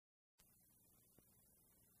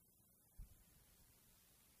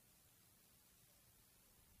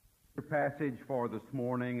passage for this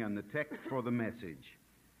morning and the text for the message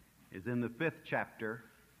is in the 5th chapter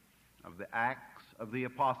of the Acts of the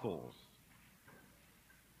Apostles,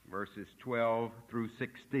 verses 12 through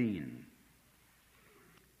 16.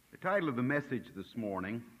 The title of the message this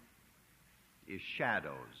morning is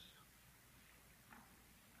Shadows.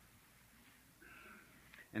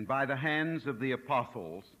 And by the hands of the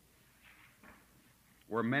apostles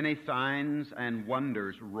were many signs and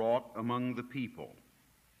wonders wrought among the people.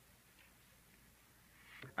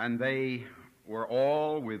 And they were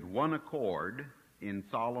all with one accord in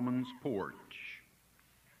Solomon's porch.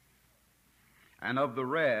 And of the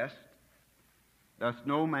rest does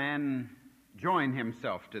no man join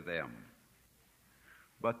himself to them,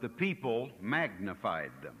 but the people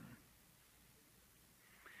magnified them.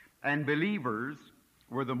 And believers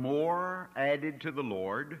were the more added to the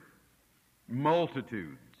Lord,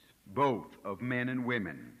 multitudes, both of men and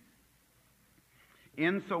women,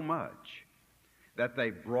 insomuch that they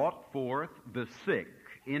brought forth the sick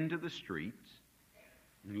into the streets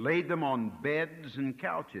and laid them on beds and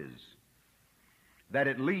couches, that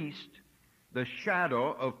at least the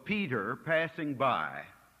shadow of Peter passing by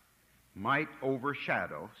might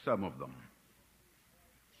overshadow some of them.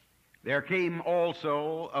 There came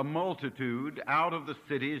also a multitude out of the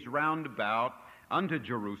cities round about unto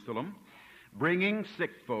Jerusalem, bringing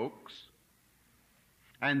sick folks,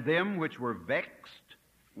 and them which were vexed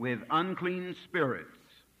with unclean spirits,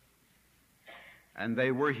 and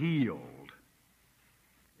they were healed,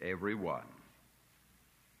 every one.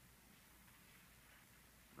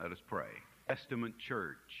 Let us pray. Testament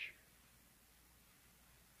church.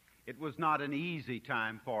 It was not an easy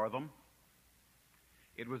time for them.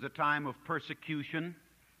 It was a time of persecution.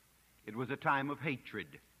 It was a time of hatred.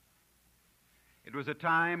 It was a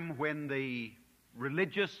time when the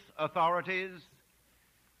religious authorities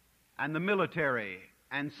and the military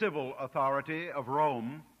and civil authority of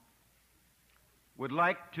Rome would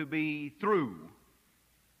like to be through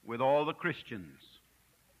with all the Christians.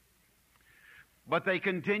 But they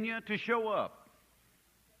continue to show up.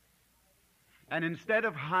 And instead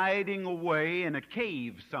of hiding away in a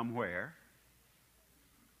cave somewhere,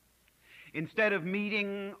 instead of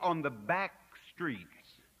meeting on the back streets,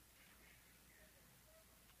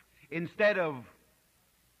 instead of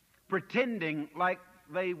pretending like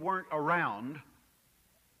they weren't around,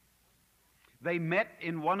 they met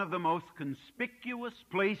in one of the most conspicuous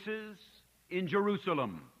places in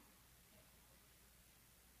Jerusalem,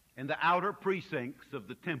 in the outer precincts of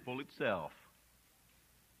the temple itself.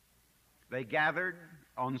 They gathered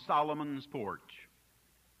on Solomon's porch.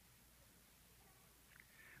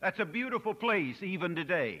 That's a beautiful place even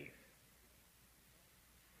today.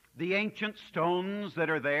 The ancient stones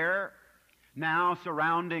that are there now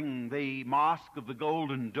surrounding the Mosque of the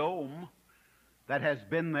Golden Dome that has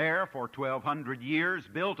been there for 1,200 years,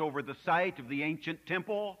 built over the site of the ancient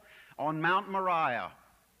temple on Mount Moriah.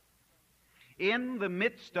 In the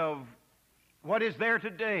midst of what is there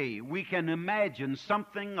today, we can imagine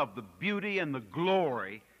something of the beauty and the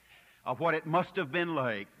glory of what it must have been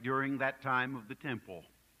like during that time of the temple.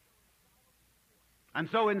 And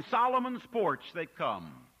so in Solomon's porch they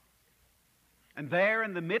come. And there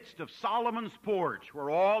in the midst of Solomon's porch, where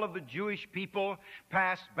all of the Jewish people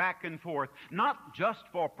passed back and forth, not just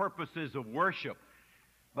for purposes of worship,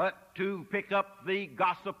 but to pick up the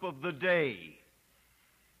gossip of the day,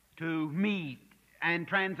 to meet and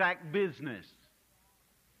transact business,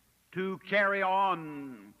 to carry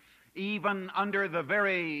on even under the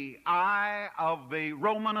very eye of the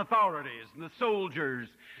Roman authorities and the soldiers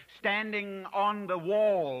standing on the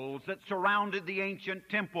walls that surrounded the ancient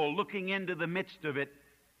temple, looking into the midst of it.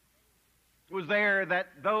 It was there that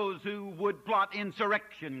those who would plot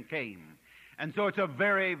insurrection came. And so it's a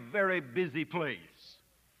very, very busy place.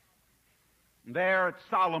 There at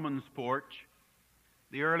Solomon's porch,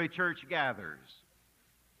 the early church gathers.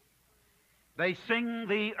 They sing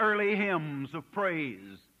the early hymns of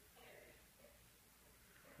praise.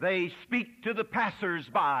 They speak to the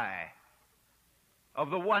passers-by of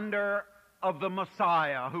the wonder of the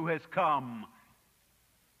Messiah who has come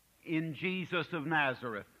in Jesus of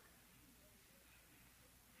Nazareth.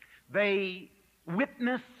 They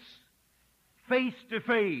witness face to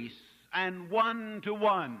face and one to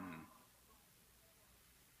one.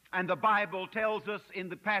 And the Bible tells us in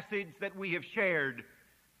the passage that we have shared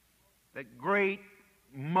that great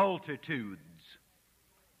multitudes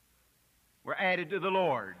were added to the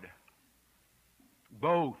Lord,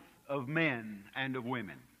 both of men and of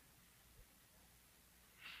women.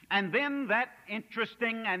 And then that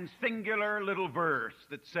interesting and singular little verse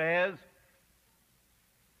that says,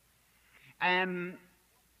 and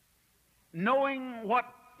knowing what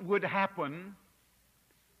would happen,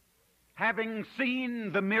 having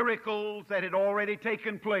seen the miracles that had already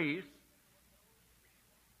taken place,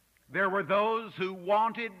 there were those who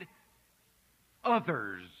wanted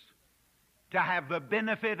others to have the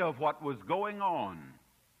benefit of what was going on.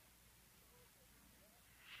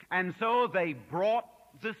 And so they brought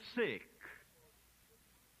the sick,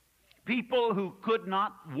 people who could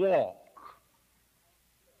not walk,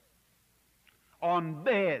 on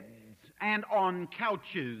beds and on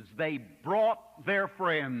couches. They brought their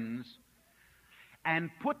friends and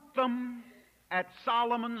put them at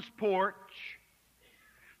Solomon's porch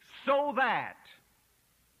so that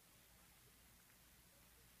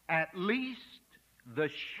at least the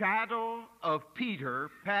shadow of Peter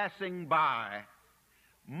passing by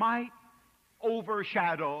might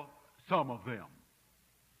overshadow some of them.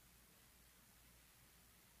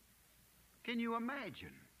 Can you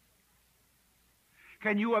imagine?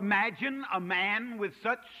 Can you imagine a man with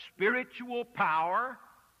such spiritual power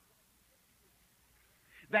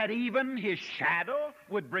that even his shadow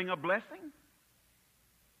would bring a blessing?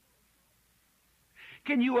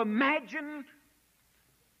 Can you imagine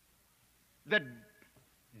the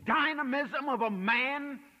dynamism of a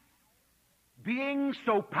man being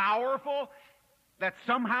so powerful that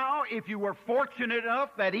somehow, if you were fortunate enough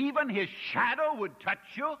that even his shadow would touch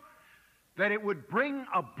you, that it would bring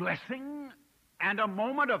a blessing and a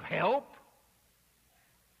moment of help?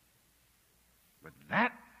 But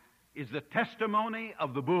that is the testimony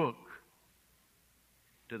of the book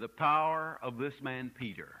to the power of this man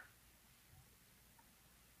Peter.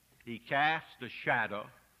 He cast a shadow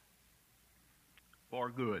for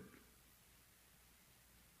good.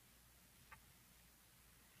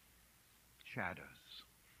 Shadows.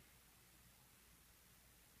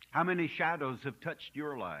 How many shadows have touched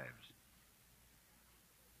your lives?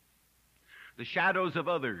 The shadows of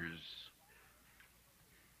others,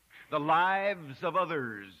 the lives of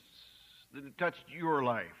others that have touched your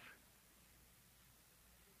life.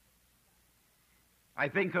 I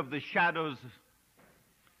think of the shadows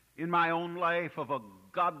in my own life of a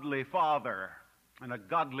godly father and a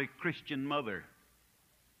godly Christian mother,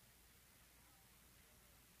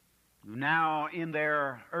 who now in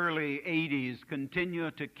their early 80s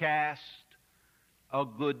continue to cast a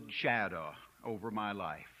good shadow over my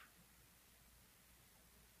life.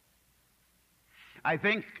 I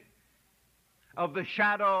think of the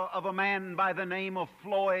shadow of a man by the name of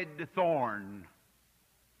Floyd Thorne,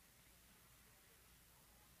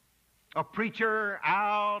 a preacher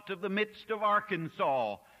out of the midst of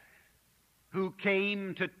Arkansas who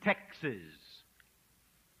came to Texas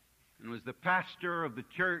and was the pastor of the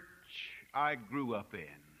church I grew up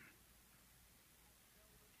in.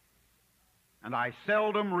 And I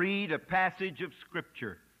seldom read a passage of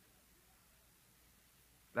Scripture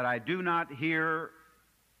that I do not hear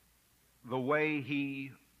the way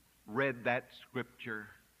he read that Scripture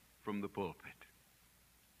from the pulpit.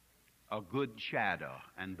 A good shadow.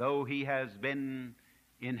 And though he has been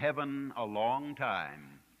in heaven a long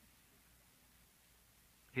time,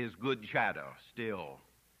 his good shadow still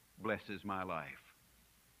blesses my life.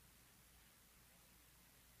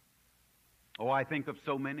 Oh, I think of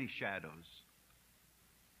so many shadows.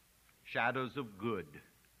 Shadows of good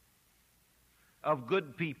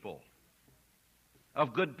people,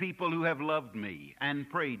 of good people who have loved me and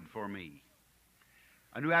prayed for me,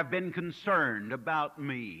 and who have been concerned about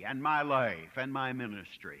me and my life and my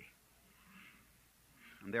ministry.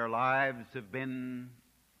 And their lives have been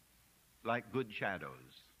like good shadows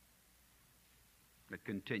that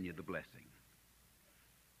continue the blessing.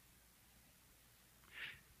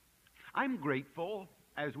 I'm grateful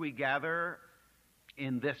as we gather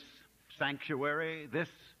in this sanctuary, this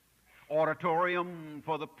auditorium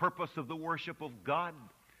for the purpose of the worship of God,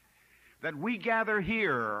 that we gather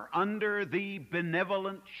here under the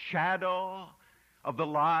benevolent shadow of the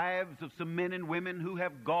lives of some men and women who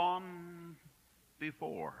have gone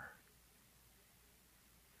before.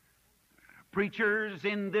 Preachers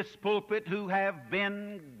in this pulpit who have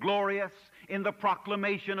been glorious in the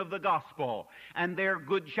proclamation of the gospel, and their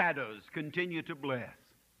good shadows continue to bless.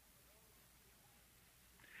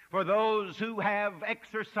 For those who have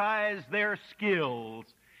exercised their skills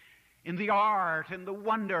in the art and the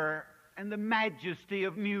wonder and the majesty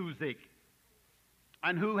of music,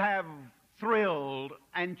 and who have thrilled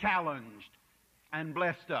and challenged and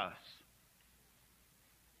blessed us.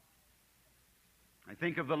 I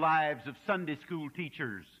think of the lives of Sunday school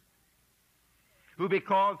teachers who,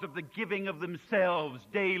 because of the giving of themselves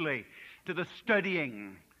daily to the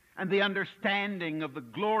studying and the understanding of the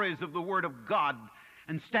glories of the Word of God,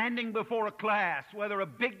 and standing before a class, whether a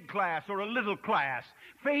big class or a little class,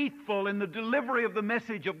 faithful in the delivery of the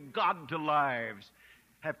message of God to lives,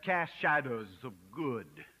 have cast shadows of good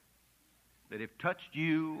that have touched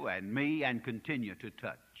you and me and continue to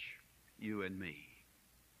touch you and me.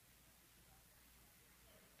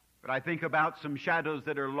 But I think about some shadows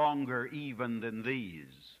that are longer even than these.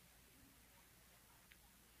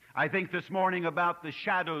 I think this morning about the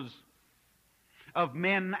shadows of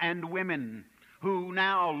men and women who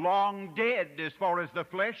now long dead as far as the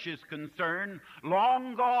flesh is concerned,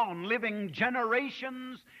 long gone, living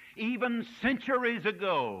generations, even centuries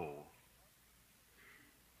ago,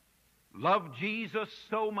 loved Jesus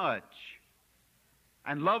so much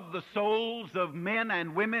and loved the souls of men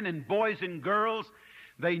and women and boys and girls.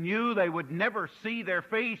 They knew they would never see their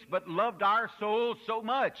face, but loved our souls so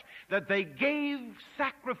much that they gave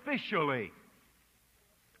sacrificially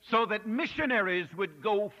so that missionaries would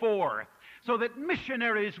go forth, so that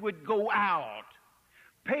missionaries would go out,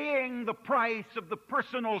 paying the price of the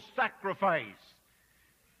personal sacrifice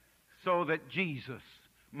so that Jesus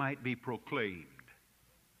might be proclaimed.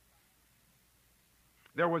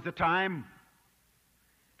 There was a time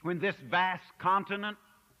when this vast continent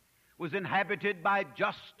was inhabited by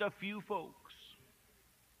just a few folks.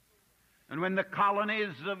 And when the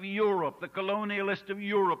colonies of Europe, the colonialists of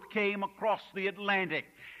Europe, came across the Atlantic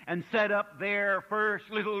and set up their first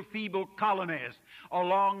little feeble colonies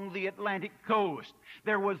along the Atlantic coast,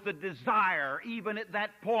 there was the desire, even at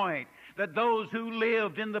that point, that those who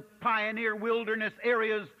lived in the pioneer wilderness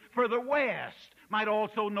areas further west might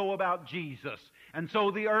also know about Jesus. And so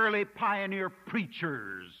the early pioneer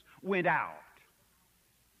preachers went out.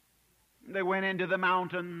 They went into the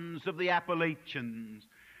mountains of the Appalachians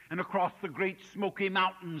and across the great Smoky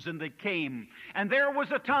Mountains, and they came. And there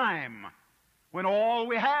was a time when all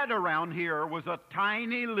we had around here was a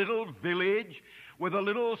tiny little village with a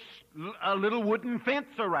little wooden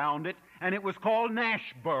fence around it, and it was called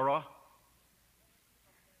Nashboro.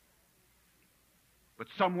 But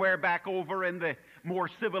somewhere back over in the more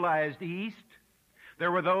civilized East,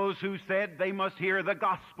 there were those who said they must hear the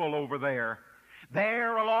gospel over there.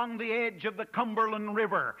 There along the edge of the Cumberland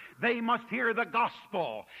River, they must hear the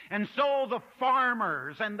gospel. And so the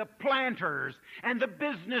farmers and the planters and the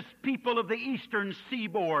business people of the eastern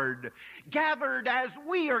seaboard gathered as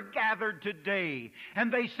we are gathered today.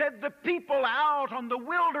 And they said the people out on the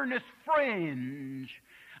wilderness fringe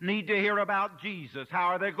need to hear about Jesus. How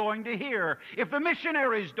are they going to hear if the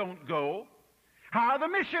missionaries don't go? How are the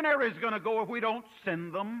missionaries going to go if we don't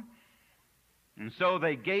send them? And so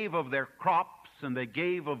they gave of their crops, and they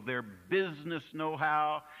gave of their business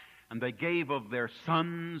know-how, and they gave of their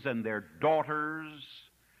sons and their daughters,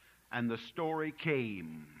 and the story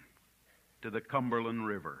came to the Cumberland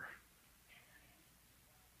River.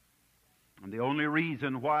 And the only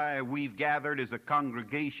reason why we've gathered as a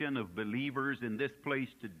congregation of believers in this place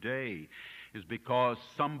today is because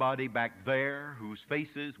somebody back there, whose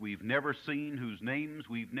faces we've never seen, whose names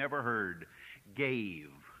we've never heard, gave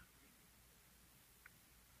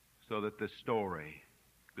so that the story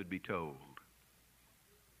could be told.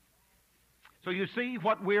 So you see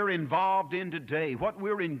what we're involved in today, what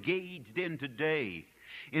we're engaged in today,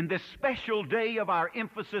 in this special day of our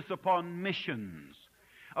emphasis upon missions,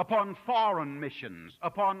 upon foreign missions,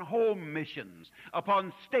 upon home missions,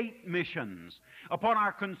 upon state missions, upon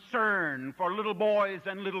our concern for little boys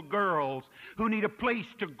and little girls who need a place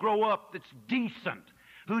to grow up that's decent,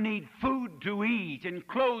 who need food to eat and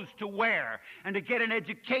clothes to wear and to get an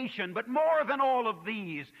education, but more than all of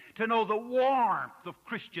these, to know the warmth of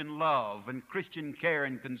Christian love and Christian care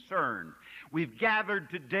and concern. We've gathered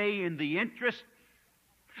today in the interest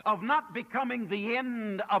of not becoming the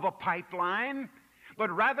end of a pipeline,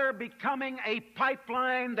 but rather becoming a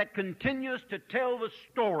pipeline that continues to tell the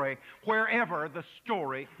story wherever the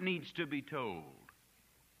story needs to be told.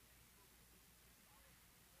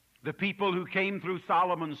 The people who came through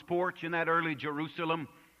Solomon's porch in that early Jerusalem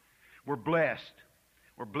were blessed.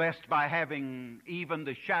 Were blessed by having even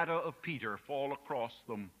the shadow of Peter fall across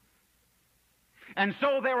them. And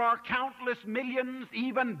so there are countless millions,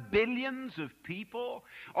 even billions of people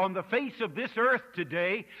on the face of this earth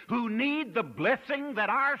today who need the blessing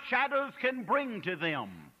that our shadows can bring to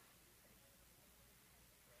them.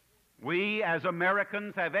 We, as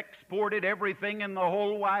Americans, have exported everything in the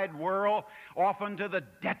whole wide world, often to the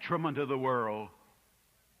detriment of the world.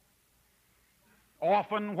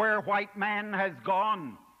 Often where white man has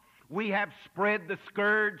gone, we have spread the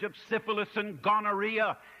scourge of syphilis and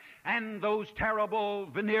gonorrhea and those terrible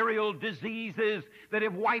venereal diseases that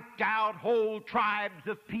have wiped out whole tribes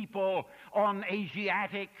of people on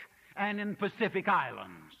Asiatic and in Pacific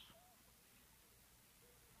islands.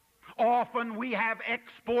 Often we have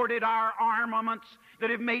exported our armaments that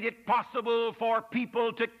have made it possible for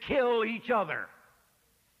people to kill each other.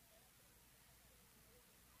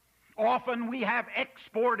 Often we have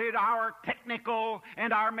exported our technical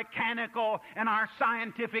and our mechanical and our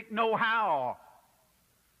scientific know-how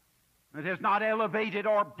that has not elevated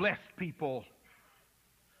or blessed people.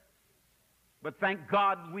 But thank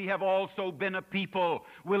God we have also been a people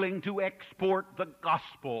willing to export the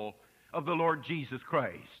gospel of the Lord Jesus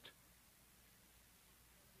Christ.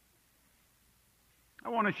 I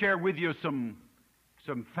want to share with you some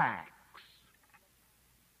facts.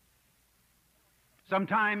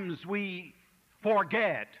 Sometimes we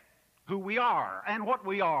forget who we are and what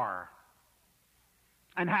we are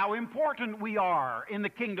and how important we are in the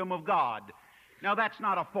kingdom of God. Now, that's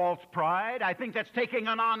not a false pride. I think that's taking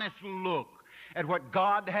an honest look at what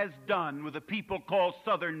God has done with a people called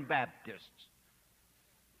Southern Baptists.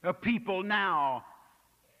 A people now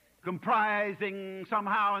comprising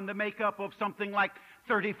somehow in the makeup of something like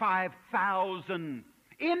 35,000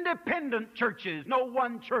 independent churches. No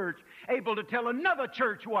one church able to tell another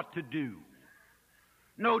church what to do.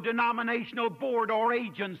 No denominational board or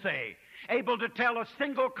agency able to tell a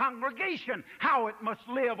single congregation how it must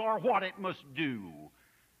live or what it must do.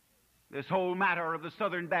 This whole matter of the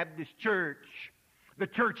Southern Baptist Church, the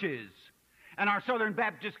churches, and our Southern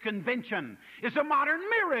Baptist Convention is a modern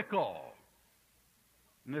miracle.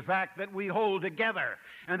 And the fact that we hold together,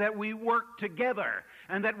 and that we work together,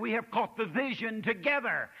 and that we have caught the vision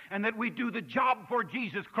together, and that we do the job for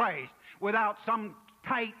Jesus Christ without some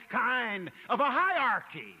tight kind of a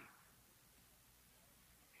hierarchy.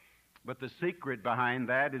 But the secret behind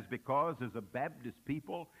that is because as a Baptist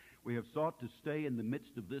people, we have sought to stay in the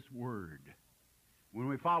midst of this Word. When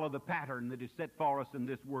we follow the pattern that is set for us in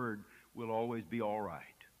this Word, we'll always be all right.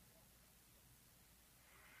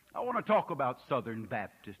 I want to talk about Southern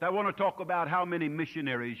Baptist. I want to talk about how many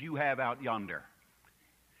missionaries you have out yonder.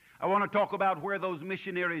 I want to talk about where those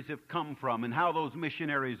missionaries have come from and how those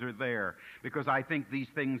missionaries are there, because I think these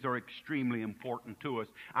things are extremely important to us.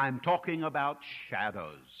 I'm talking about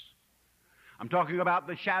shadows. I'm talking about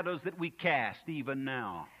the shadows that we cast even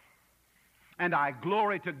now. And I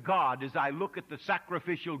glory to God as I look at the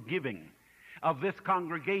sacrificial giving of this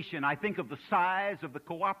congregation. I think of the size of the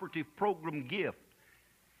cooperative program gift.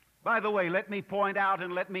 By the way, let me point out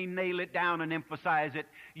and let me nail it down and emphasize it.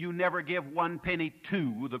 You never give 1 penny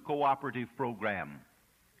to the cooperative program.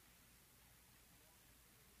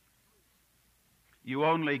 You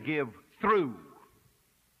only give through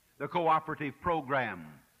the cooperative program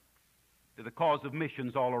to the cause of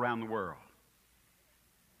missions all around the world.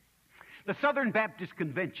 The Southern Baptist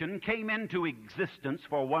Convention came into existence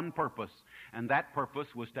for one purpose, and that purpose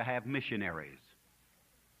was to have missionaries.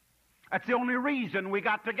 That's the only reason we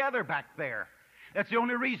got together back there. That's the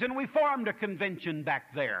only reason we formed a convention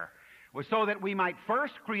back there, was so that we might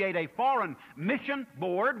first create a foreign mission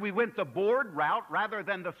board. We went the board route rather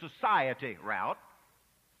than the society route,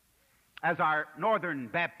 as our Northern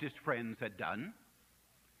Baptist friends had done.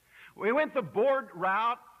 We went the board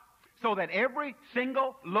route so that every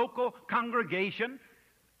single local congregation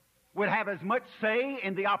would have as much say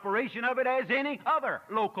in the operation of it as any other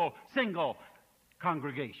local single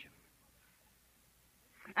congregation.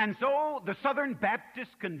 And so the Southern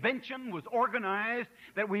Baptist Convention was organized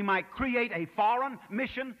that we might create a foreign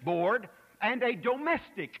mission board and a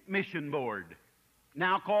domestic mission board,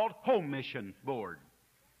 now called Home Mission Board.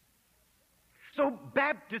 So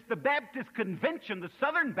the Baptist Convention, the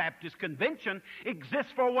Southern Baptist Convention,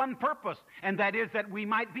 exists for one purpose, and that is that we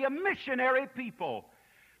might be a missionary people.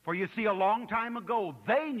 For you see, a long time ago,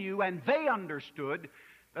 they knew and they understood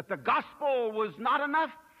that the gospel was not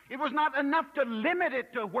enough. It was not enough to limit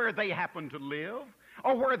it to where they happened to live,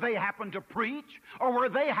 or where they happened to preach, or where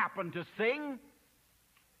they happened to sing.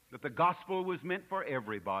 That the gospel was meant for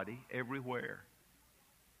everybody, everywhere.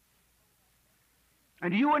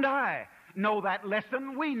 And you and I know that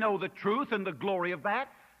lesson. We know the truth and the glory of that.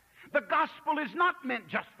 The gospel is not meant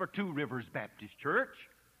just for Two Rivers Baptist Church.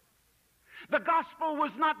 The gospel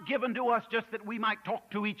was not given to us just that we might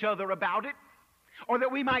talk to each other about it, or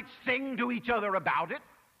that we might sing to each other about it.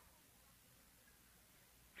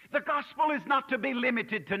 The gospel is not to be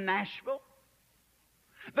limited to Nashville.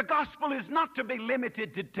 The gospel is not to be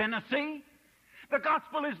limited to Tennessee. The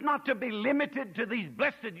gospel is not to be limited to these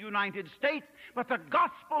blessed United States, but the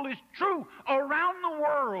gospel is true around the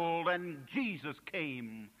world, and Jesus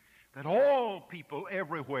came that all people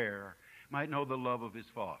everywhere might know the love of His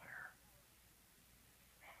Father.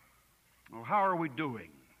 Well, how are we doing?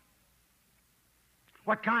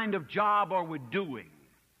 What kind of job are we doing?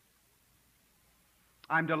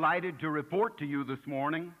 I'm delighted to report to you this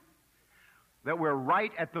morning that we're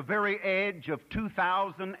right at the very edge of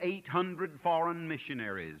 2,800 foreign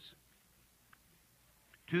missionaries.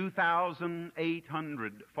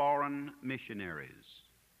 2,800 foreign missionaries.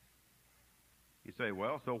 You say,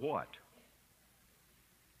 well, so what?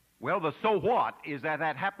 Well, the so what is that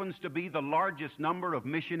happens to be the largest number of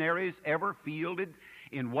missionaries ever fielded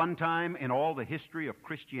in one time in all the history of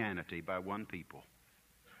Christianity by one people.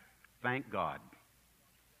 Thank God.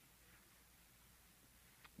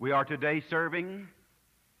 We are today serving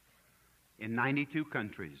in 92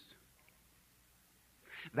 countries.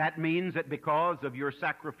 That means that because of your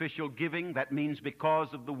sacrificial giving, that means because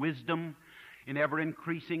of the wisdom in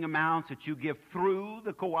ever-increasing amounts that you give through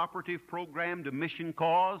the cooperative program to Mission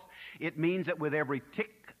Cause, it means that with every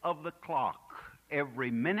tick of the clock,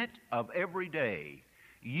 every minute of every day,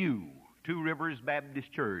 you, Two Rivers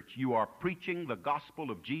Baptist Church, you are preaching the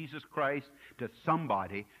gospel of Jesus Christ to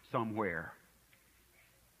somebody somewhere.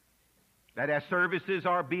 That as services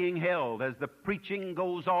are being held, as the preaching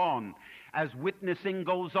goes on, as witnessing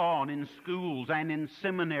goes on in schools and in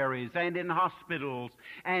seminaries and in hospitals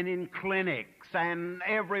and in clinics and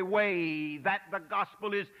every way that the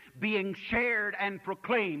gospel is being shared and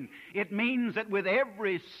proclaimed, it means that with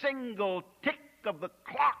every single tick of the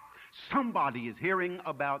clock, somebody is hearing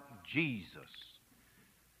about Jesus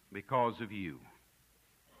because of you.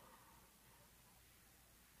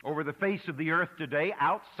 Over the face of the earth today,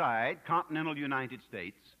 outside continental United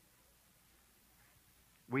States,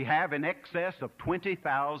 we have in excess of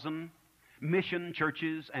 20,000 mission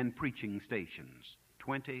churches and preaching stations.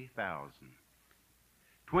 20,000.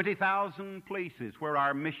 20,000 places where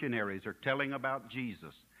our missionaries are telling about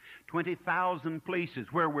Jesus. 20,000 places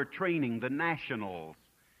where we're training the nationals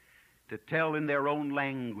to tell in their own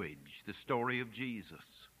language the story of Jesus.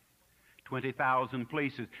 20,000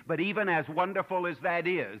 places. But even as wonderful as that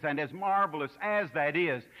is, and as marvelous as that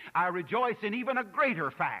is, I rejoice in even a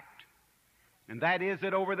greater fact. And that is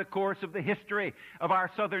that over the course of the history of our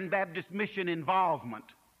Southern Baptist mission involvement,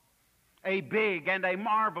 a big and a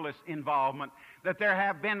marvelous involvement, that there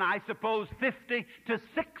have been, I suppose, 50 to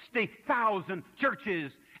 60,000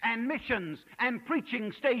 churches and missions and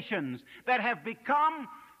preaching stations that have become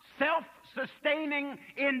self-sustaining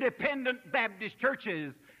independent Baptist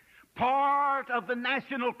churches, part of the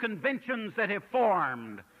national conventions that have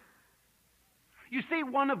formed. You see,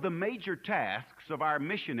 one of the major tasks of our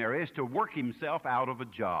missionary is to work himself out of a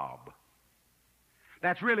job.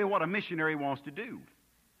 That's really what a missionary wants to do.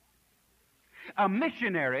 A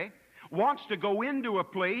missionary wants to go into a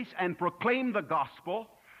place and proclaim the gospel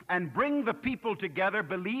and bring the people together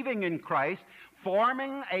believing in Christ,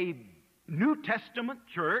 forming a New Testament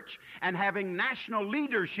church and having national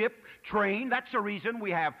leadership trained. That's the reason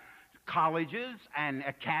we have colleges and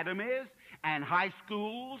academies and high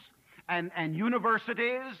schools and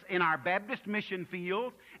universities in our Baptist mission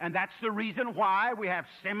field, and that's the reason why we have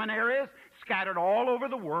seminaries scattered all over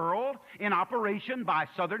the world in operation by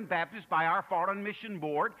Southern Baptists, by our Foreign Mission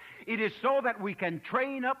Board. It is so that we can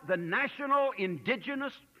train up the national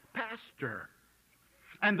indigenous pastor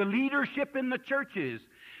and the leadership in the churches,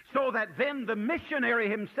 so that then the missionary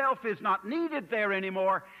himself is not needed there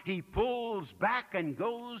anymore. He pulls back and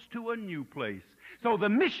goes to a new place. So the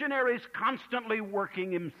missionary is constantly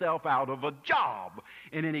working himself out of a job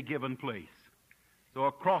in any given place. So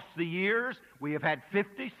across the years, we have had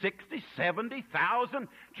 50, 60, 70,000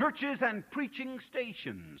 churches and preaching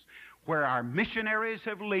stations where our missionaries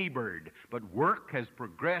have labored, but work has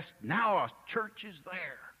progressed. Now a church is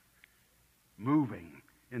there, moving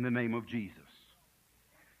in the name of Jesus.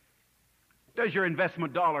 Does your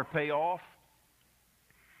investment dollar pay off?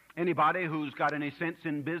 Anybody who's got any sense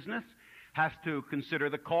in business has to consider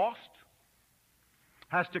the cost,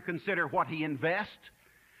 has to consider what he invests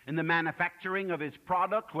in the manufacturing of his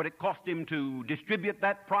product, what it cost him to distribute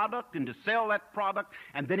that product and to sell that product,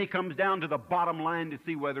 and then he comes down to the bottom line to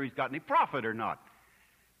see whether he's got any profit or not.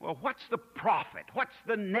 Well, what's the profit? What's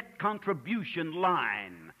the net contribution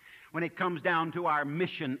line when it comes down to our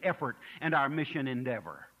mission effort and our mission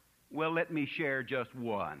endeavor? Well, let me share just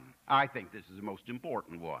one. I think this is the most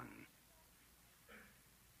important one.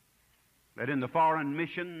 That in the foreign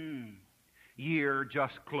mission year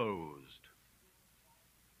just closed,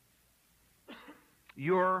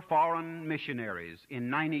 your foreign missionaries in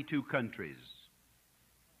 92 countries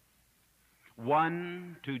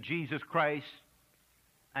won to Jesus Christ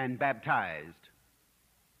and baptized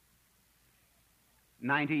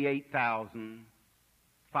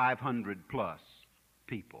 98,500 plus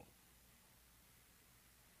people.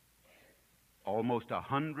 Almost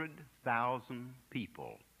 100,000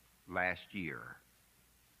 people last year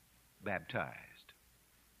baptized.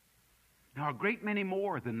 Now, a great many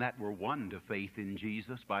more than that were won to faith in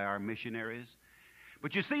Jesus by our missionaries.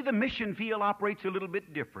 But you see, the mission field operates a little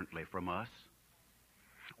bit differently from us.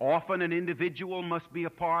 Often an individual must be a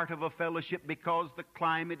part of a fellowship because the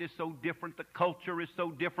climate is so different, the culture is so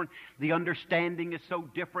different, the understanding is so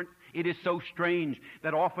different. It is so strange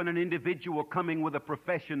that often an individual coming with a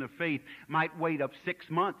profession of faith might wait up 6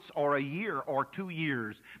 months or a year or 2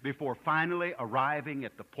 years before finally arriving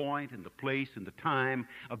at the point and the place and the time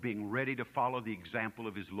of being ready to follow the example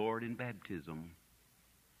of his Lord in baptism.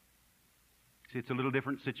 See, it's a little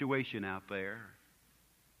different situation out there.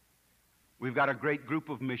 We've got a great group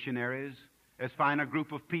of missionaries, as fine a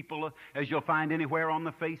group of people as you'll find anywhere on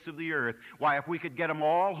the face of the earth. Why, if we could get them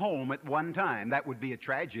all home at one time, that would be a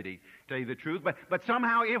tragedy, to tell you the truth. But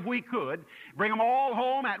somehow, if we could, bring them all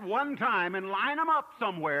home at one time and line them up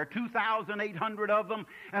somewhere, 2,800 of them,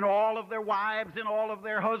 and all of their wives and all of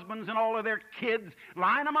their husbands and all of their kids,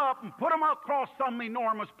 line them up and put them across some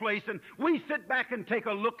enormous place, and we sit back and take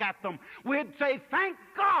a look at them, we'd say, thank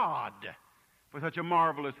God for such a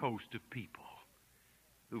marvelous host of people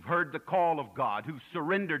who've heard the call of God, who've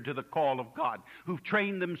surrendered to the call of God, who've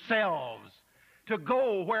trained themselves to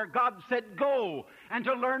go where God said go, and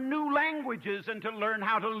to learn new languages, and to learn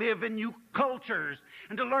how to live in new cultures,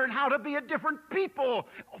 and to learn how to be a different people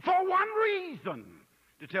for one reason,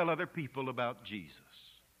 to tell other people about Jesus.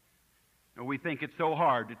 And we think it's so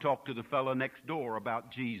hard to talk to the fellow next door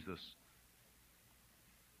about Jesus.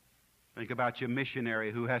 Think about your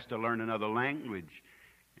missionary who has to learn another language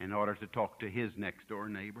in order to talk to his next-door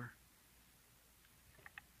neighbor.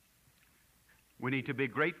 We need to be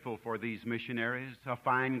grateful for these missionaries, a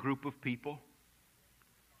fine group of people.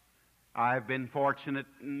 I've been fortunate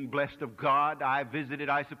and blessed of God. I've visited,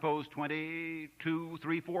 I suppose, 22,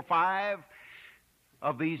 3, 4, 5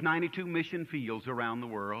 of these 92 mission fields around the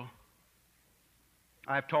world.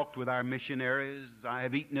 I've talked with our missionaries. I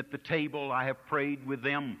have eaten at the table. I have prayed with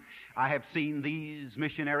them. I have seen these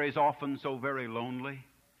missionaries often so very lonely.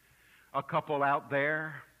 A couple out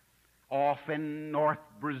there, off in North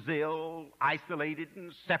Brazil, isolated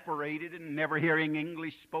and separated and never hearing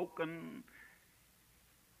English spoken.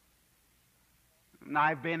 And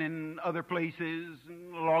I've been in other places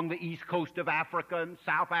along the east coast of Africa and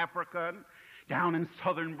South Africa and down in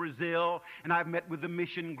southern Brazil, and I've met with the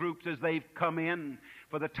mission groups as they've come in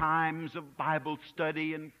for the times of Bible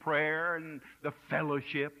study and prayer and the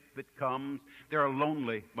fellowship that comes. They're a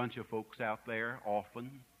lonely bunch of folks out there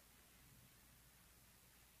often.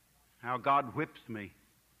 How God whips me.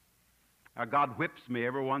 How God whips me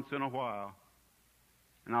every once in a while.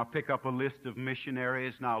 And I'll pick up a list of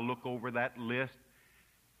missionaries and I'll look over that list,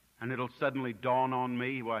 and it'll suddenly dawn on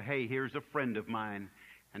me, well, hey, here's a friend of mine,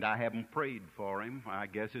 and I haven't prayed for him. I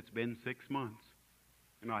guess it's been 6 months,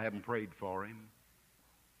 and I haven't prayed for him.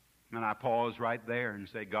 And I pause right there and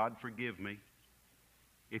say, God, forgive me.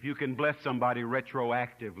 If you can bless somebody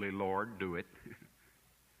retroactively, Lord, do it.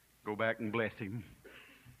 Go back and bless him.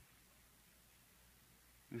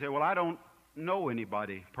 You say, well, I don't know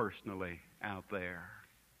anybody personally out there.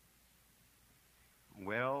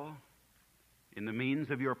 Well, in the means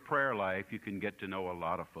of your prayer life, you can get to know a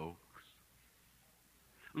lot of folks.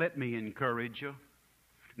 Let me encourage you,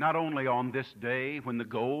 not only on this day when the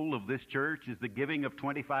goal of this church is the giving of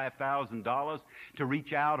 $25,000 to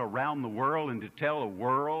reach out around the world and to tell a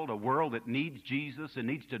world that needs Jesus and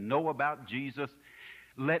needs to know about Jesus.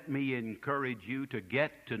 Let me encourage you to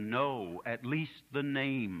get to know at least the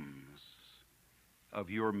names of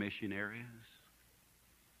your missionaries.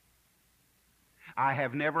 I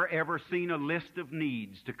have never ever seen a list of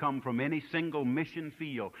needs to come from any single mission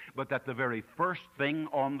field, but that the very first thing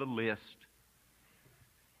on the list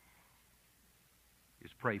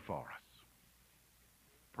is pray for us.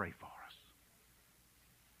 Pray for us.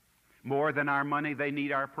 More than our money, they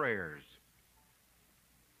need our prayers.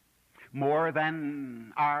 More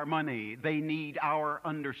than our money, they need our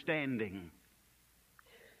understanding.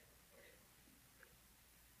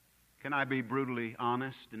 Can I be brutally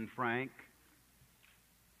honest and frank?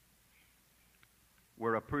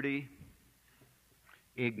 We're a pretty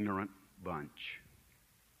ignorant bunch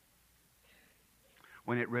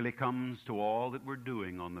when it really comes to all that we're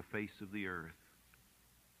doing on the face of the earth.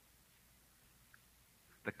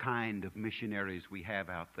 The kind of missionaries we have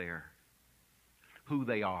out there, who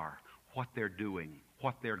they are, what they're doing,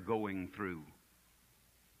 what they're going through.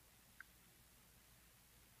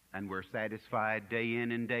 And we're satisfied day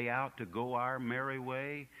in and day out to go our merry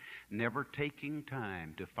way, never taking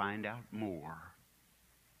time to find out more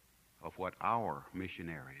of what our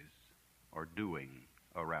missionaries are doing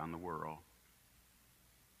around the world.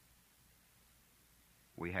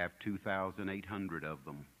 We have 2,800 of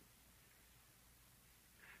them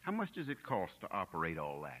How much does it cost to operate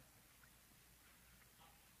all that?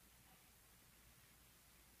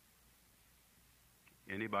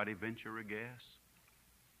 Anybody venture a guess?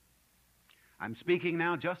 I'm speaking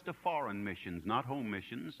now just of foreign missions, not home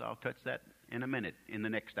missions. I'll touch that in a minute, in the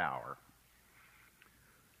next hour.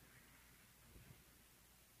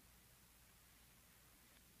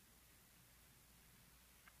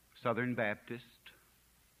 Southern Baptist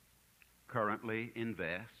currently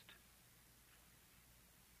invest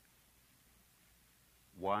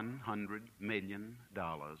 $100 million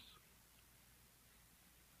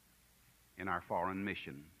in our foreign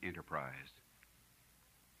mission enterprise.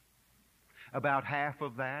 About half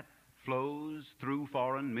of that flows through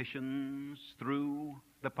foreign missions, through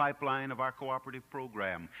the pipeline of our cooperative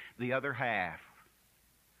program. The other half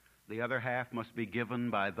must be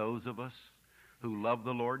given by those of us who love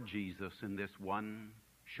the Lord Jesus in this one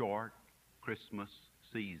short Christmas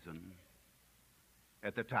season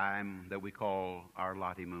at the time that we call our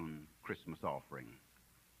Lottie Moon Christmas offering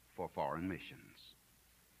for foreign missions.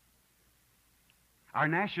 Our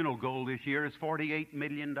national goal this year is $48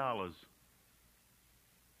 million.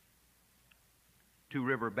 Two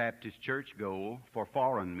River Baptist Church goal for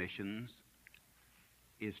foreign missions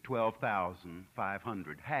is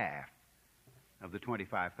 $12,500, half of the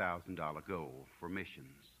 $25,000 goal for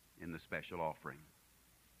missions in the special offering.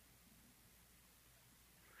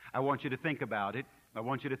 I want you to think about it. I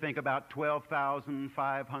want you to think about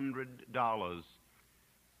 $12,500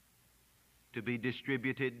 to be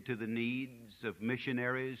distributed to the needs of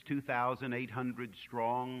missionaries, 2,800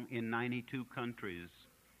 strong in 92 countries,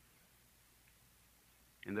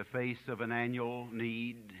 in the face of an annual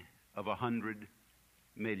need of $100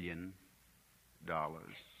 million.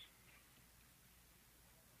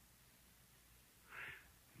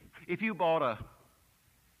 If you bought a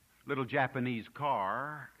little Japanese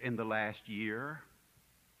car in the last year,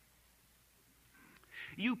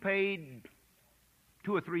 you paid $200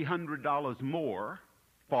 or $300 more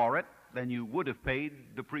for it than you would have paid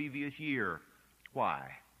the previous year.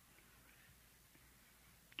 Why?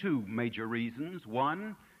 Two major reasons.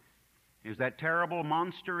 One is that terrible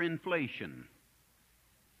monster inflation.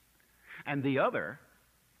 And the other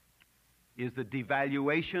is the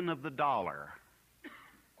devaluation of the dollar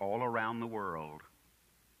all around the world.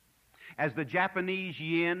 As the Japanese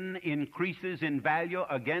yen increases in value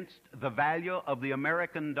against the value of the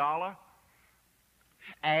American dollar,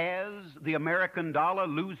 as the American dollar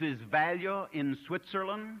loses value in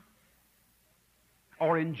Switzerland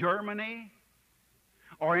or in Germany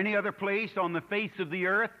or any other place on the face of the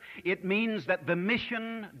earth, it means that the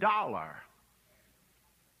mission dollar,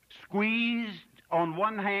 squeezed on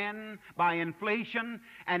one hand by inflation,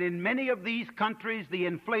 and in many of these countries the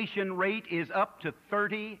inflation rate is up to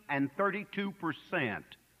 30 and 32%.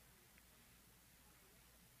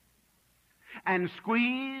 And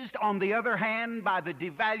squeezed, on the other hand, by the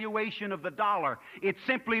devaluation of the dollar. It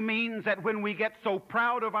simply means that when we get so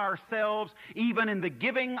proud of ourselves, even in the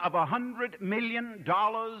giving of $100 million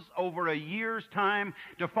over a year's time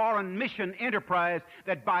to foreign mission enterprise,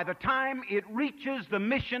 that by the time it reaches the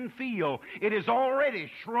mission field, it is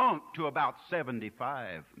already shrunk to about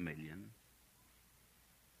 $75 million.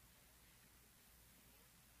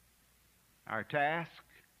 Our task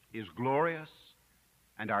is glorious,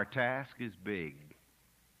 and our task is big.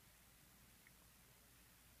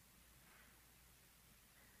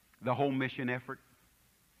 The home mission effort.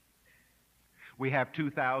 We have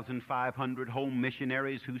 2,500 home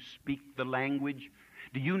missionaries who speak the language.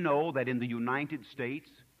 Do you know that in the United States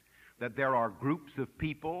that there are groups of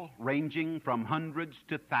people ranging from hundreds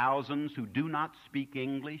to thousands who do not speak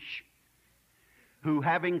English, who,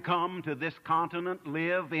 having come to this continent,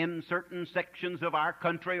 live in certain sections of our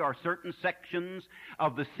country or certain sections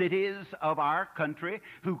of the cities of our country,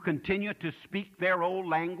 who continue to speak their old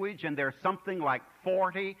language, and there's something like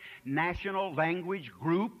 40 national language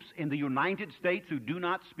groups in the United States who do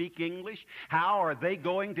not speak English? How are they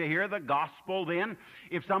going to hear the gospel then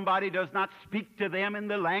if somebody does not speak to them in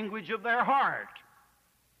the language of their heart?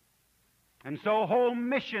 And so home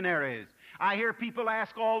missionaries. I hear people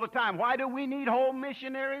ask all the time, why do we need home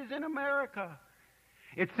missionaries in America?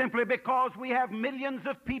 It's simply because we have millions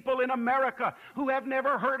of people in America who have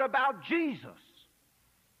never heard about Jesus.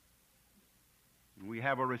 We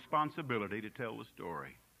have a responsibility to tell the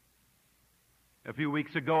story. A few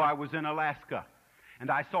weeks ago, I was in Alaska, and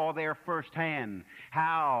I saw there firsthand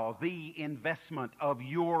how the investment of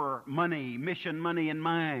your money, mission money and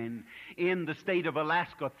mine, in the state of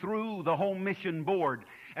Alaska through the Home Mission Board,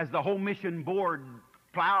 as the Home Mission Board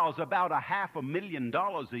plows about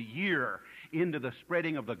 $500,000 a year into the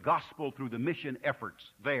spreading of the gospel through the mission efforts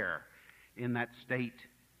there in that state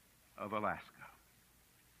of Alaska.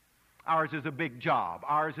 Ours is a big job.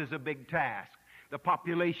 Ours is a big task. The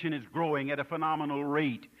population is growing at a phenomenal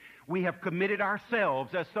rate. We have committed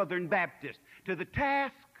ourselves as Southern Baptists to the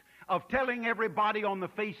task of telling everybody on the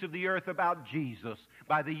face of the earth about Jesus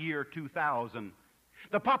by the year 2000.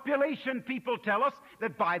 The population people tell us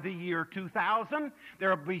that by the year 2000, there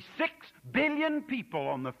will be 6 billion people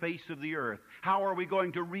on the face of the earth. How are we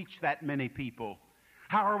going to reach that many people?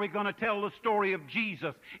 How are we going to tell the story of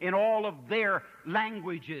Jesus in all of their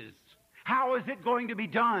languages? How is it going to be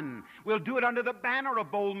done? We'll do it under the banner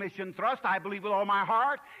of Bold Mission Thrust. I believe with all my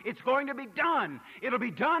heart it's going to be done. It'll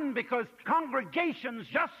be done because congregations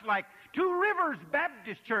just like Two Rivers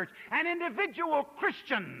Baptist Church and individual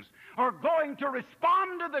Christians are going to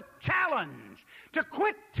respond to the challenge to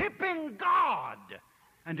quit tipping God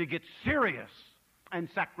and to get serious and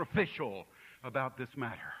sacrificial about this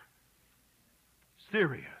matter.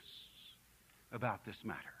 Serious about this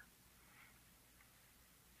matter.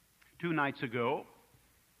 2 nights ago,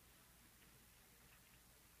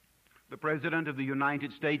 the President of the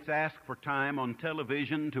United States asked for time on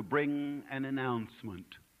television to bring an announcement.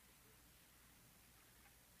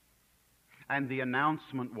 And the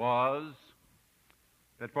announcement was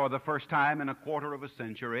that for the first time in a quarter of a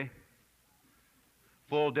century,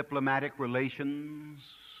 full diplomatic relationships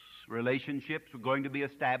were going to be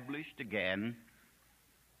established again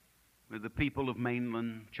with the people of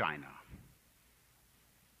mainland China.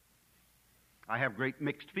 I have great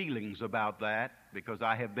mixed feelings about that because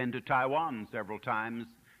I have been to Taiwan several times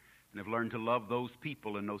and have learned to love those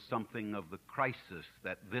people and know something of the crisis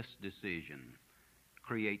that this decision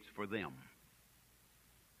creates for them.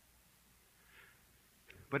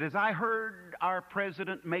 But as I heard our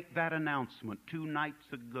President make that announcement 2 nights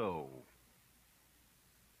ago,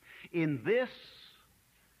 in this,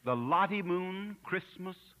 the Lottie Moon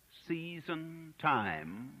Christmas season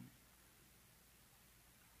time,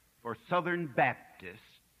 for Southern Baptists,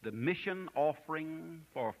 the mission offering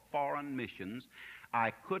for foreign missions,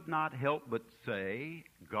 I could not help but say,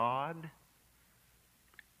 God,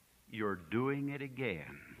 you're doing it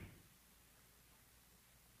again.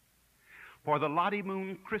 For the Lottie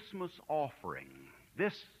Moon Christmas offering,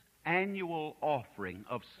 this annual offering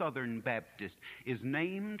of Southern Baptist is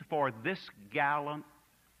named for this gallant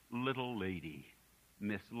little lady,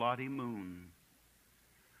 Miss Lottie Moon,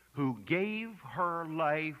 who gave her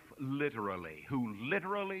life literally, who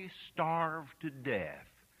literally starved to death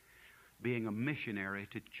being a missionary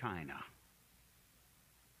to China.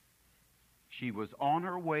 She was on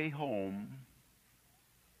her way home,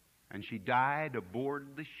 and she died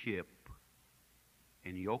aboard the ship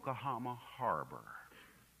in Yokohama Harbor.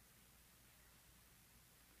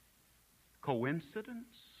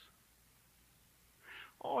 Coincidence?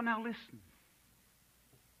 Oh, now listen.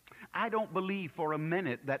 I don't believe for a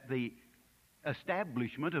minute that the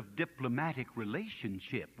establishment of diplomatic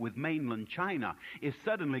relationship with mainland China is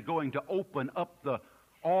suddenly going to open up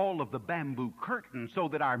all of the bamboo curtain so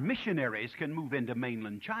that our missionaries can move into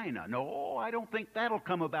mainland China. No, I don't think that'll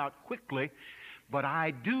come about quickly, but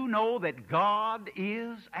I do know that God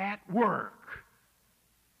is at work.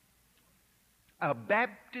 A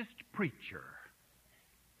Baptist preacher,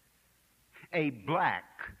 a black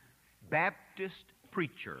Baptist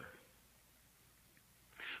preacher,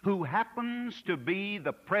 who happens to be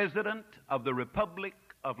the President of the Republic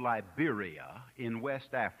of Liberia in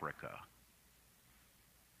West Africa.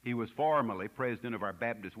 He was formerly President of our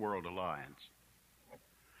Baptist World Alliance.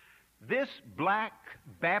 This black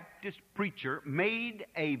Baptist preacher made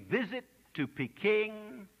a visit to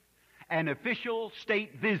Peking, an official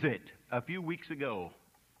state visit, a few weeks ago.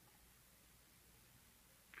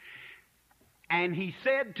 And he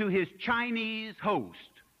said to his Chinese host,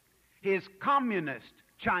 his communist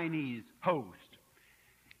Chinese host,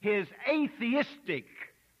 his atheistic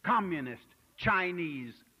communist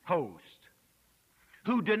Chinese host,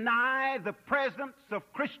 who deny the presence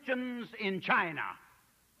of Christians in China,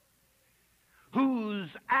 whose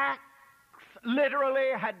acts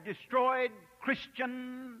literally had destroyed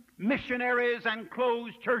Christian missionaries and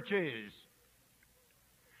closed churches.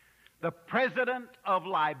 The President of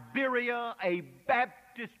Liberia, a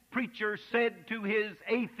Baptist preacher, said to his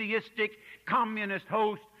atheistic communist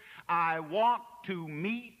host, I want to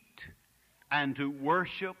meet and to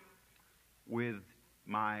worship with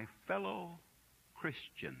my fellow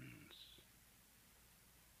Christians.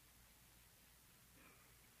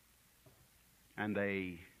 And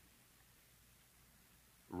they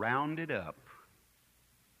rounded up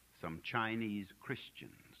some Chinese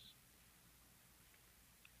Christians.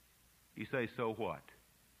 You say, so what?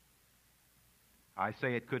 I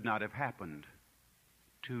say it could not have happened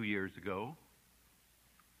 2 years ago.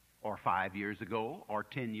 or 5 years ago, or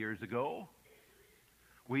 10 years ago.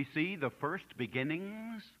 We see the first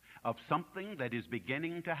beginnings of something that is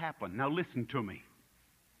beginning to happen. Now listen to me.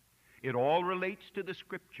 It all relates to the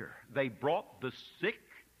Scripture. They brought the sick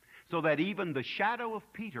so that even the shadow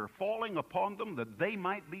of Peter falling upon them, that they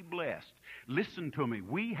might be blessed. Listen to me.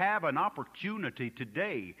 We have an opportunity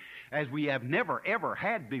today, as we have never ever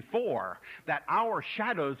had before, that our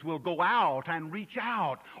shadows will go out and reach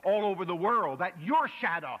out all over the world. That your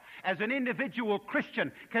shadow, as an individual Christian,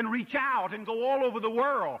 can reach out and go all over the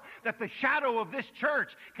world. That the shadow of this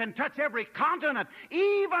church can touch every continent,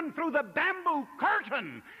 even through the bamboo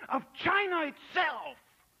curtain of China itself.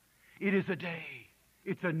 It is a day.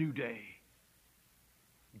 It's a new day.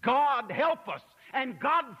 God help us and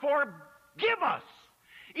God forgive us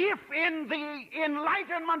if in the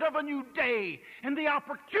enlightenment of a new day, in the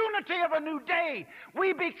opportunity of a new day,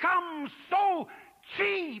 we become so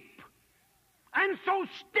cheap and so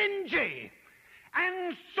stingy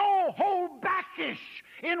and so hold-backish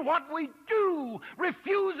in what we do,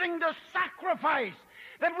 refusing to sacrifice,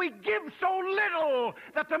 that we give so little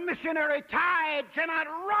that the missionary tide cannot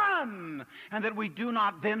run, and that we do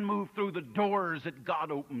not then move through the doors that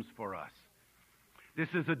God opens for us. This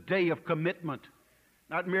is a day of commitment,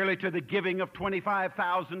 not merely to the giving of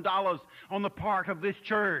 $25,000 on the part of this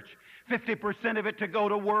church, 50% of it to go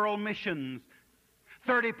to world missions,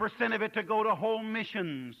 30% of it to go to home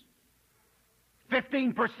missions,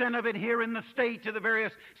 15% of it here in the state to the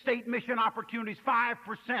various state mission opportunities,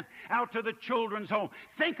 5% out to the children's home.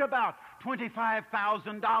 Think about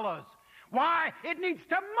 $25,000. Why? It needs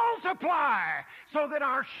to multiply so that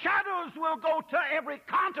our shadows will go to every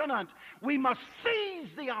continent. We must seize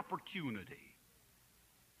the opportunity.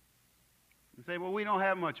 You say, well, we don't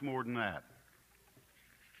have much more than that.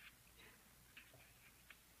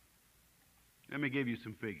 Let me give you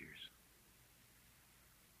some figures.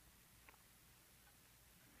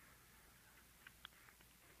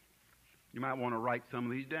 You might want to write some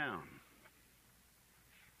of these down.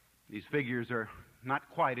 These figures are not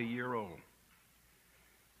quite a year old.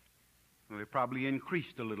 Well, they've probably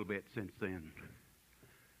increased a little bit since then.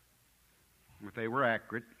 If they were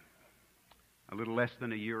accurate, a little less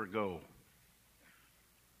than a year ago.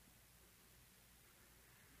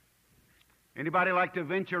 Anybody like to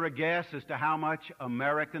venture a guess as to how much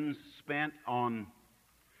Americans spent on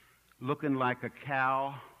looking like a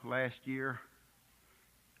cow last year?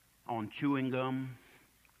 On chewing gum?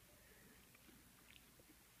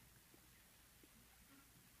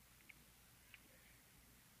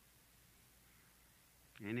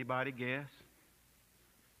 Anybody guess?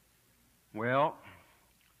 Well,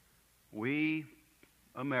 we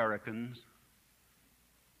Americans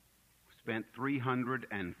spent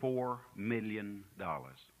 $304 million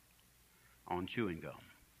on chewing gum.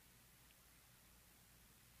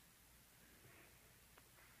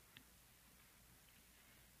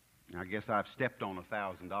 I guess I've stepped on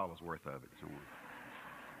 $1,000 worth of it somewhere.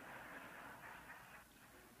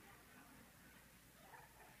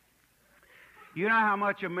 You know how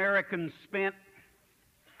much Americans spent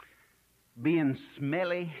being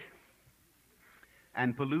smelly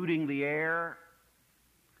and polluting the air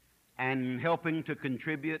and helping to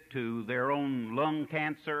contribute to their own lung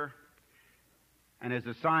cancer? And as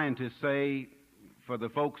the scientists say, for the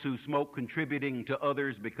folks who smoke, contributing to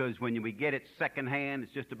others, because when we get it secondhand,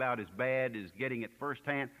 it's just about as bad as getting it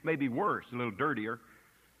firsthand, maybe worse, a little dirtier.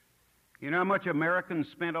 You know how much Americans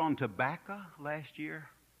spent on tobacco last year?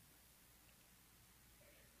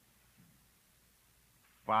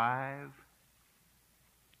 $5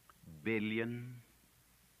 billion.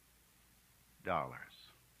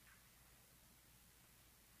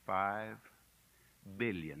 $5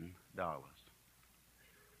 billion.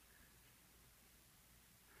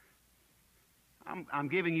 I'm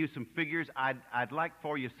giving you some figures. I'd like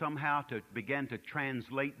for you somehow to begin to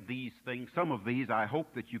translate these things. Some of these I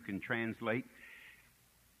hope that you can translate.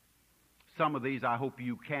 Some of these I hope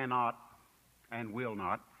you cannot and will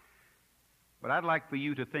not. But I'd like for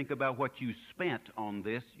you to think about what you spent on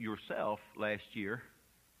this yourself last year,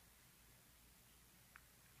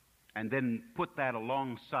 and then put that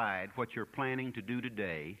alongside what you're planning to do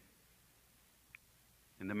today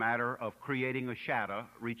in the matter of creating a shadow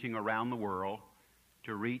reaching around the world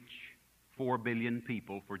to reach 4 billion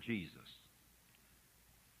people for Jesus.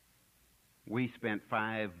 We spent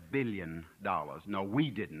 $5 billion. No, we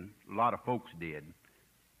didn't. A lot of folks did.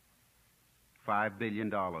 $5 billion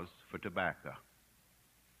for tobacco.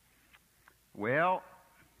 Well,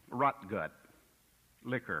 rot gut,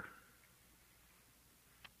 liquor,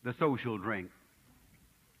 the social drink,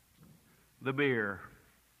 the beer,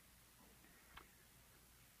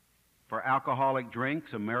 For alcoholic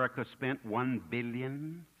drinks, America spent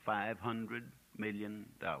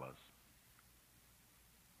 $1,500,000,000.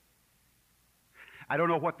 I don't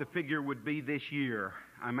know what the figure would be this year.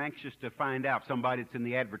 I'm anxious to find out. Somebody that's in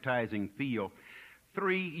the advertising field.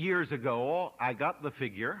 3 years ago, I got the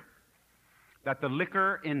figure that the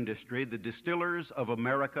liquor industry, the distillers of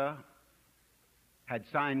America, had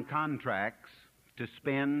signed contracts to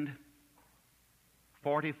spend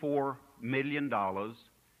 $44 million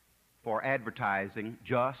for advertising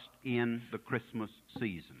just in the Christmas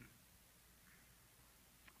season.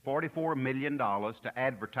 $44 million to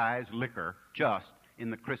advertise liquor just in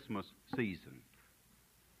the Christmas season.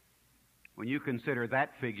 When you consider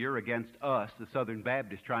that figure against us, the Southern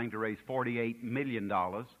Baptists, trying to raise $48 million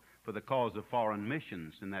for the cause of foreign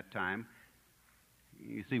missions in that time,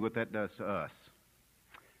 you see what that does to us.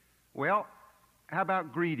 Well, how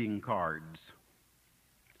about greeting cards?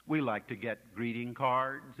 We like to get greeting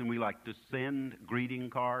cards, and we like to send greeting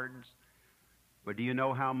cards. But do you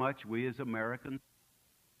know how much we as Americans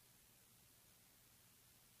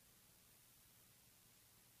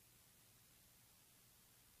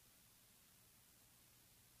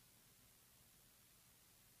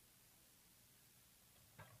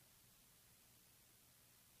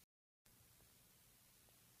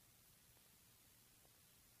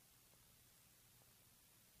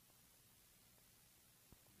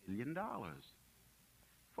 $1 million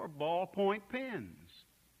for ballpoint pens?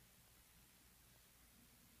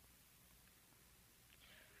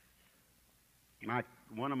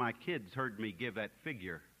 One of my kids heard me give that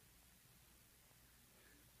figure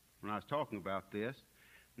when I was talking about this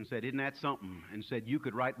and said, "Isn't that something?" And said, "You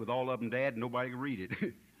could write with all of them, Dad, and nobody could read it."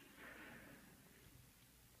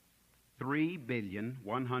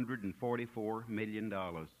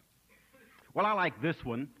 $3,144,000,000. Well, I like this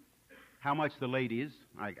one. How much the ladies,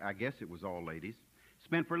 I guess it was all ladies,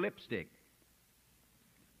 spent for lipstick.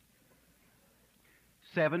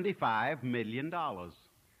 $75 million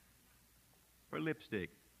for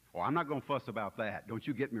lipstick. Oh, I'm not going to fuss about that. Don't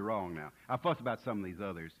you get me wrong now. I fuss about some of these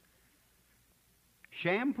others.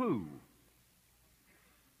 Shampoo.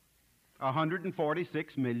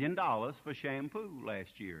 $146 million for shampoo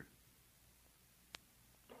last year.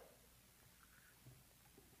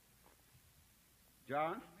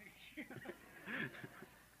 John?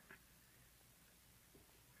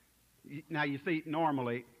 Now, you see,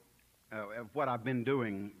 normally, what I've been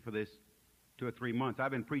doing for this 2 or 3 months,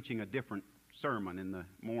 I've been preaching a different sermon in the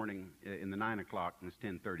morning, in the 9 o'clock and this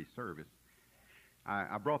 10:30 service.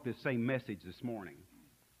 I brought this same message this morning.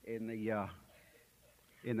 In the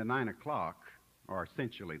 9 o'clock, are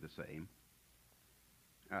essentially the same.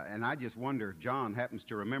 And I just wonder if John happens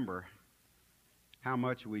to remember how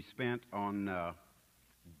much we spent on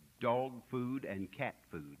dog food and cat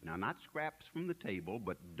food. Now, not scraps from the table,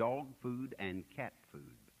 but dog food and cat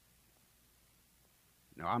food.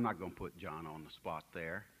 No, I'm not going to put John on the spot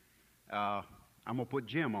there. I'm going to put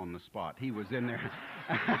Jim on the spot. He was in there.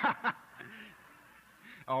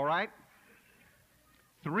 All right?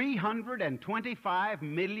 $325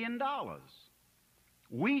 million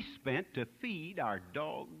we spent to feed our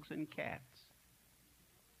dogs and cats.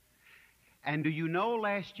 And do you know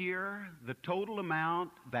last year the total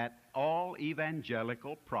amount that all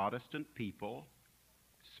evangelical Protestant people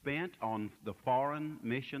spent on the foreign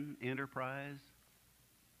mission enterprise?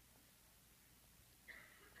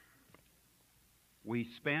 We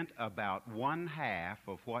spent about 1/2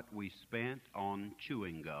 of what we spent on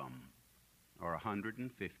chewing gum, or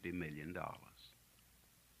 $150 million.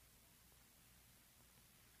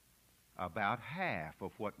 About half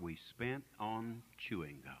of what we spent on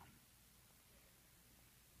chewing gum.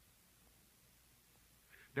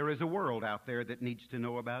 There is a world out there that needs to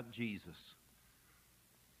know about Jesus.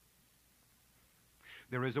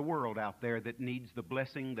 There is a world out there that needs the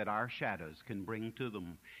blessing that our shadows can bring to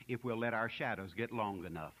them if we'll let our shadows get long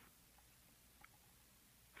enough.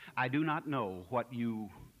 I do not know what you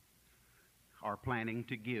are planning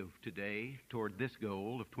to give today toward this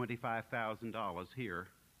goal of $25,000 here,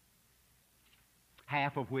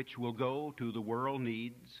 half of which will go to the world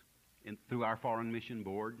needs through our Foreign Mission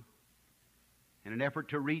Board in an effort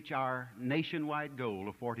to reach our nationwide goal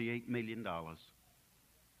of $48 million.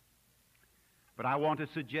 But I want to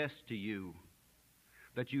suggest to you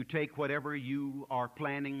that you take whatever you are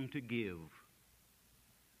planning to give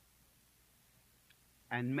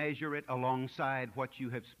and measure it alongside what you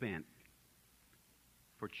have spent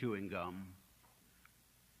for chewing gum,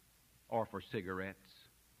 or for cigarettes,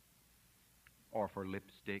 or for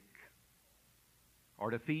lipstick, or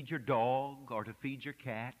to feed your dog, or to feed your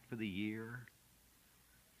cat for the year.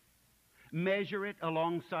 Measure it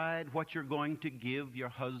alongside what you're going to give your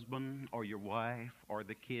husband or your wife or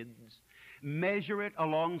the kids. Measure it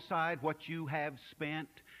alongside what you have spent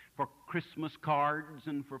for Christmas cards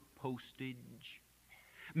and for postage.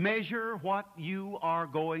 Measure what you are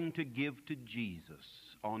going to give to Jesus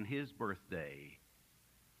on His birthday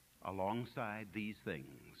alongside these things,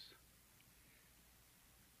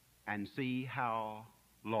 and see how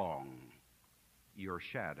long your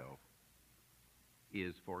shadow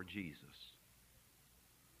is for Jesus.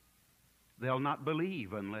 They'll not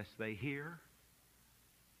believe unless they hear,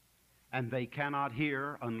 and they cannot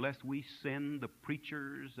hear unless we send the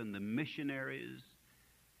preachers and the missionaries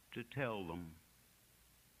to tell them.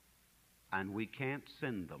 And we can't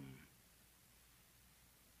send them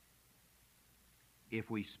if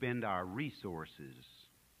we spend our resources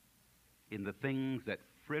in the things that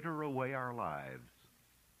fritter away our lives,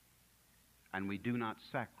 and we do not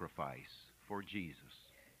sacrifice for Jesus.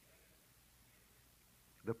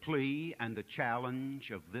 The plea and the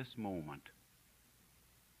challenge of this moment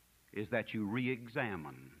is that you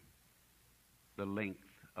re-examine the length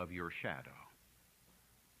of your shadow.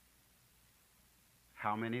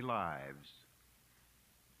 How many lives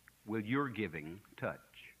will your giving touch?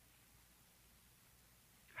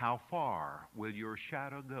 How far will your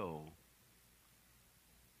shadow go?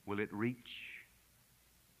 Will it reach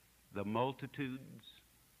the multitudes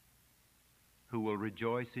who will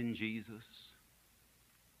rejoice in Jesus?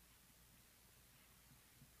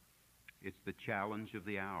 It's the challenge of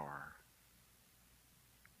the hour,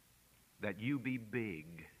 that you be big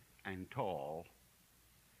and tall,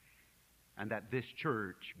 and that this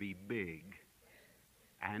church be big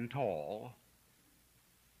and tall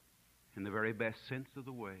in the very best sense of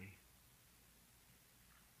the way,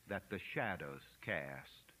 that the shadows cast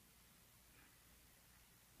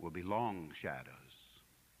will be long shadows.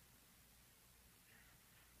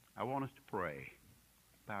 I want us to pray.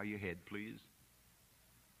 Bow your head, please.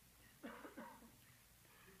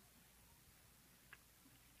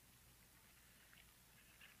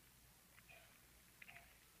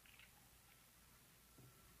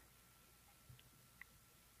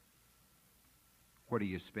 What are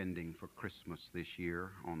you spending for Christmas this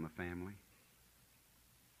year on the family?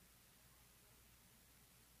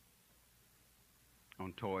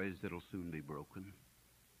 On toys that'll soon be broken?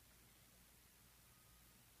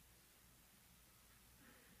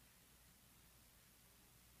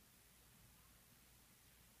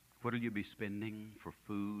 What will you be spending for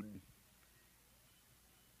food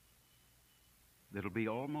that'll be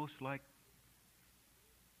almost like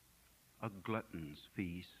a glutton's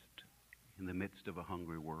feast in the midst of a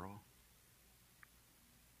hungry world?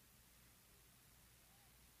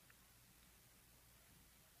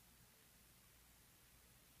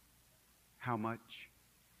 How much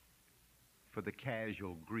for the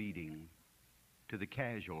casual greeting to the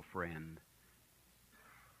casual friend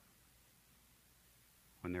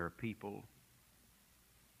when there are people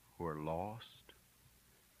who are lost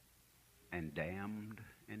and damned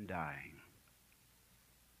and dying?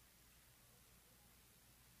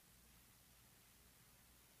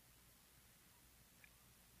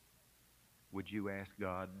 Would you ask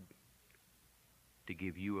God to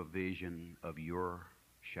give you a vision of your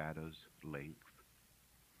shadow's length?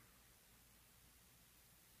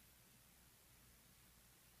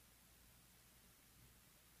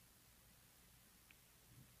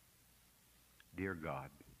 Dear God,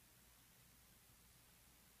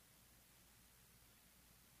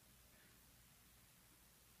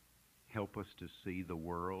 help us to see the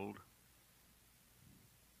world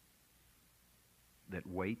that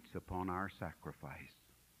waits upon our sacrifice,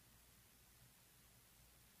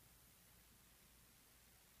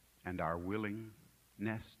 and our willingness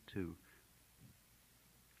to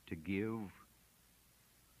give,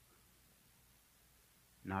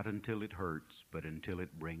 not until it hurts, but until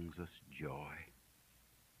it brings us joy.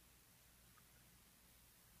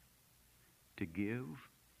 To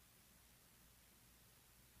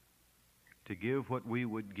give what we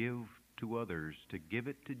would give to others, to give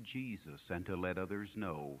it to Jesus, and to let others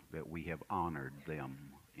know that we have honored them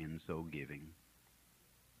in so giving.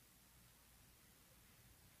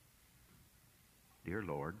 Dear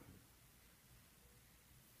Lord,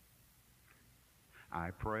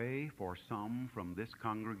 I pray for some from this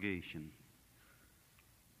congregation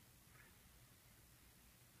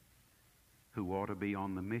who ought to be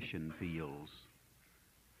on the mission fields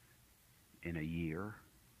in a year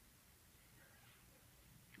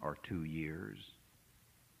or 2 years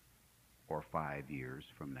or 5 years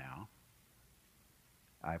from now.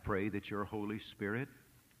 I pray that your Holy Spirit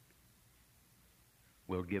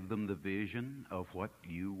will give them the vision of what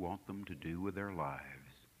you want them to do with their lives.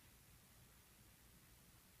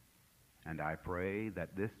 And I pray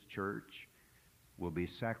that this church will be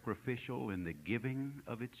sacrificial in the giving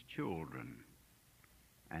of its children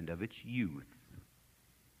and of its youth,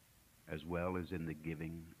 as well as in the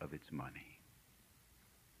giving of its money.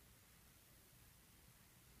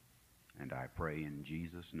 And I pray in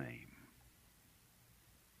Jesus' name.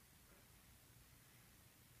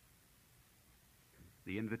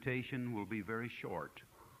 The invitation will be very short,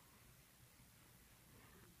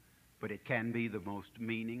 but it can be the most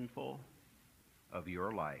meaningful of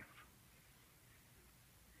your life.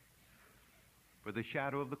 For the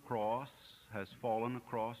shadow of the cross has fallen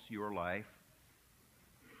across your life,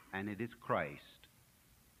 and it is Christ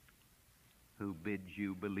who bids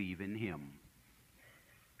you believe in Him.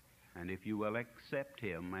 And if you will accept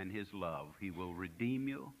Him and His love, He will redeem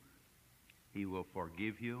you, He will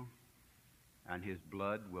forgive you, and His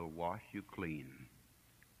blood will wash you clean.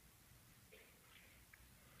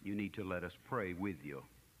 You need to let us pray with you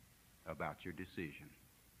about your decision.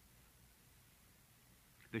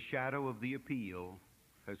 The shadow of the appeal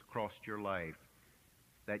has crossed your life,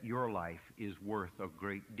 that your life is worth a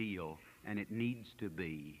great deal, and it needs to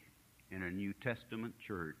be in a New Testament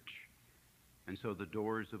church. And so the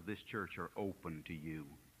doors of this church are open to you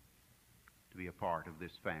to be a part of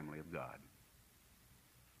this family of God.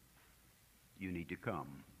 You need to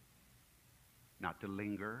come, not to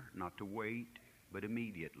linger, not to wait, but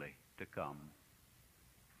immediately to come.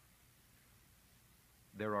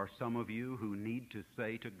 There are some of you who need to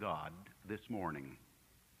say to God this morning,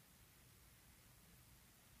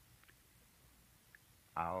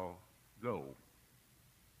 I'll go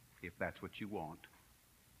if that's what you want.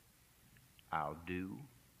 I'll do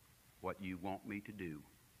what you want me to do.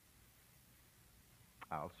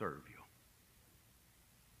 I'll serve you.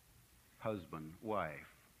 Husband, wife,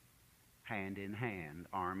 hand in hand,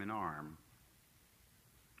 arm in arm,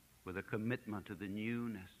 with a commitment to the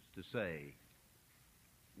newness to say,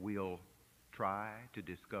 we'll try to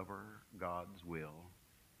discover God's will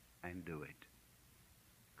and do it.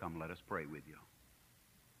 Come, let us pray with you.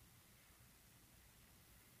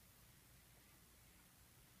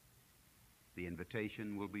 The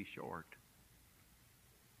invitation will be short,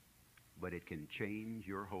 but it can change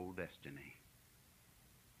your whole destiny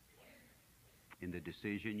in the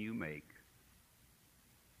decision you make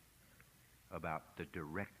about the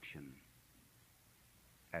direction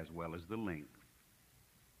as well as the length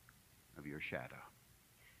of your shadow.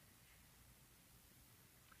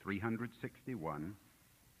 361,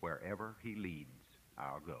 wherever He leads,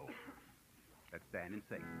 I'll go. Let's stand and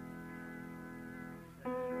sing.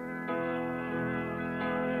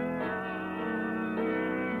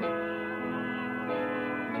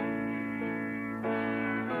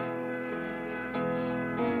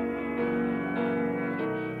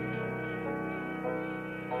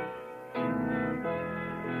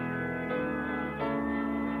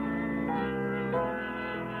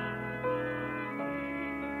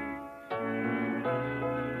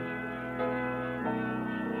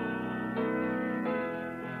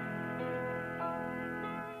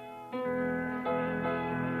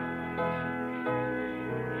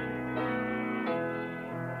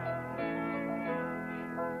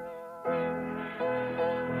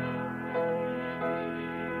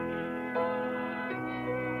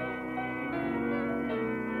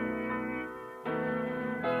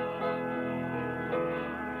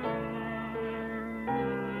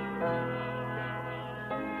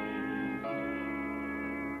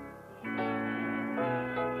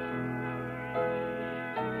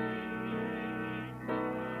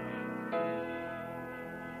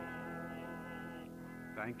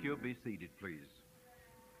 Thank you. Be seated, please.